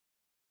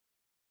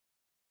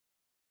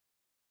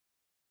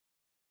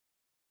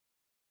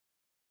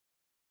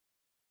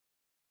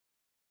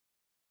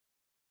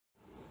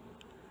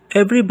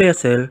Every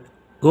vessel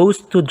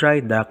goes to dry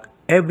dock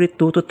every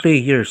 2 to 3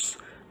 years,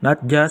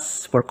 not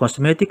just for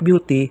cosmetic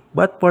beauty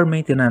but for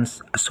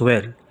maintenance as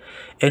well.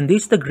 And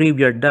this is the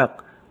graveyard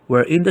dock,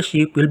 wherein the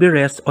ship will be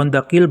rest on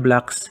the keel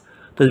blocks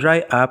to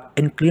dry up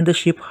and clean the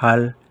ship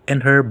hull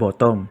and her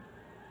bottom.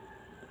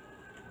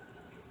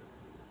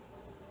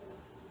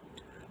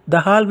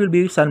 The hull will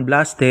be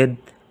sandblasted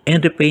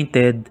and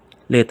repainted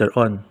later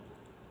on.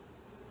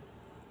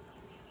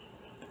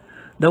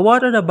 The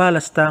water in the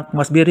ballast tank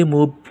must be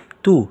removed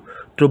too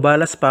through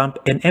ballast pump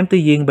and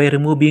emptying by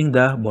removing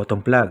the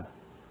bottom plug.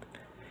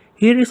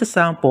 Here is a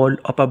sample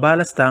of a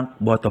ballast tank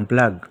bottom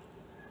plug.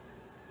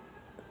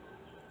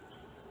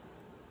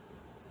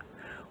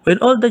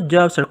 When all the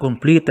jobs are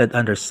completed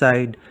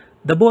underside,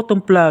 the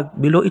bottom plug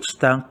below each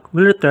tank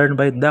will return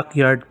by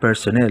dockyard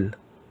personnel.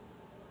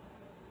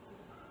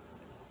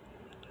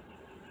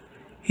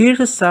 Here's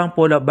a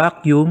sample of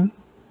vacuum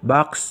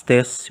box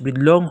test with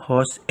long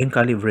hose and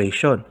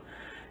calibration.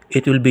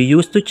 It will be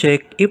used to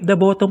check if the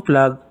bottom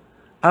plug,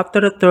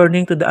 after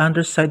returning to the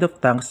underside of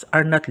tanks,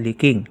 are not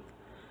leaking.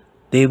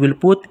 They will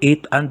put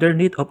it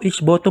underneath of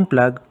each bottom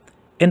plug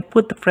and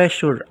put the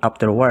pressure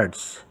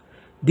afterwards.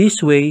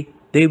 This way,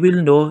 they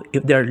will know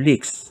if there are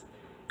leaks.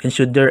 And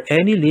should there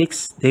any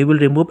leaks, they will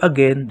remove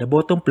again the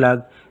bottom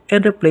plug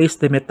and replace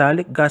the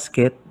metallic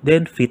gasket,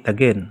 then fit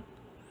again.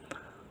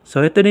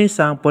 So ito na yung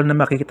sample na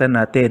makikita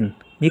natin.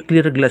 May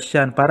clear glass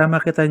yan para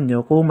makita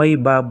nyo kung may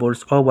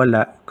bubbles o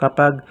wala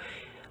kapag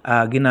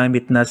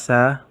ginamit na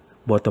sa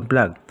bottom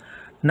plug.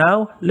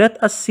 Now, let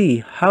us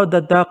see how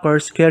the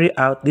dockers carry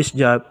out this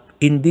job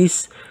in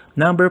this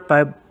number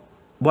 5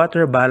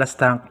 water ballast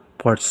tank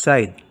port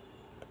side.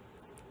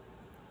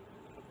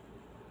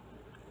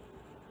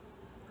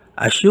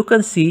 As you can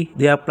see,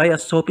 they apply a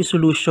soapy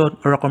solution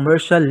or a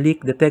commercial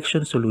leak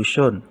detection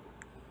solution.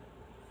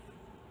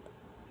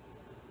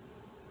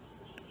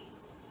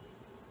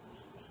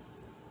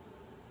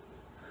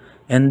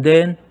 And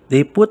then,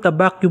 they put a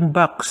vacuum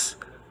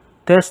box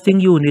testing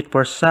unit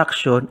for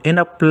suction and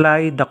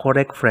apply the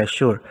correct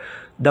pressure.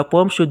 The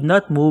foam should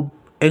not move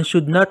and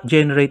should not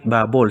generate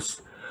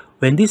bubbles.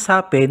 When this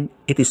happens,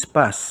 it is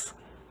pass.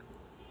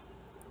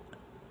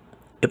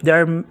 If there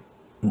are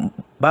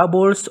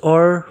bubbles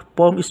or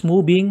foam is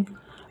moving,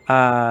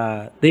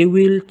 they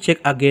will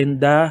check again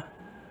the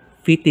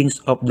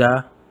fittings of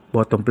the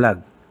bottom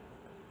plug.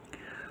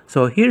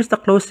 So here's the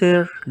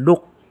closer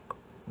look,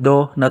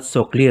 though not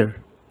so clear.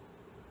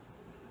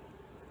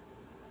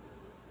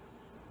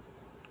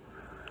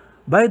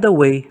 By the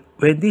way,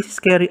 when this is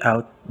carried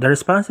out, the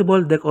responsible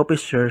deck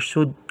officer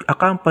should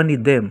accompany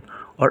them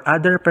or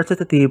other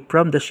representative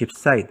from the ship's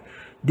side.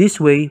 This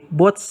way,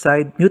 both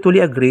sides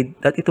mutually agreed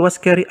that it was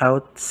carried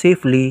out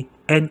safely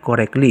and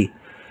correctly.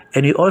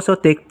 And we also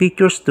take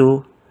pictures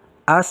too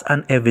as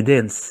an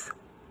evidence.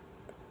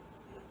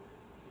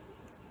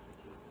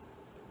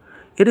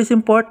 It is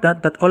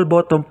important that all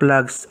bottom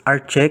plugs are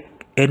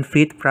checked and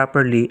fit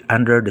properly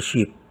under the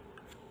ship.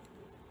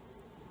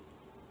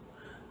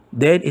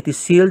 Then it is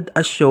sealed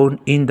as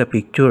shown in the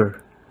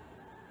picture.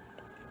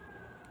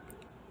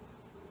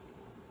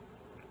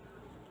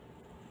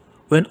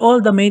 When all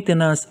the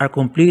maintenance are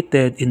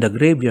completed in the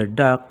graveyard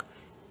dock,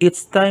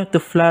 it's time to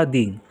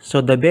flooding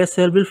so the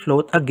vessel will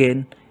float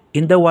again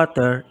in the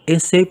water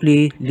and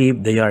safely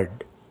leave the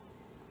yard.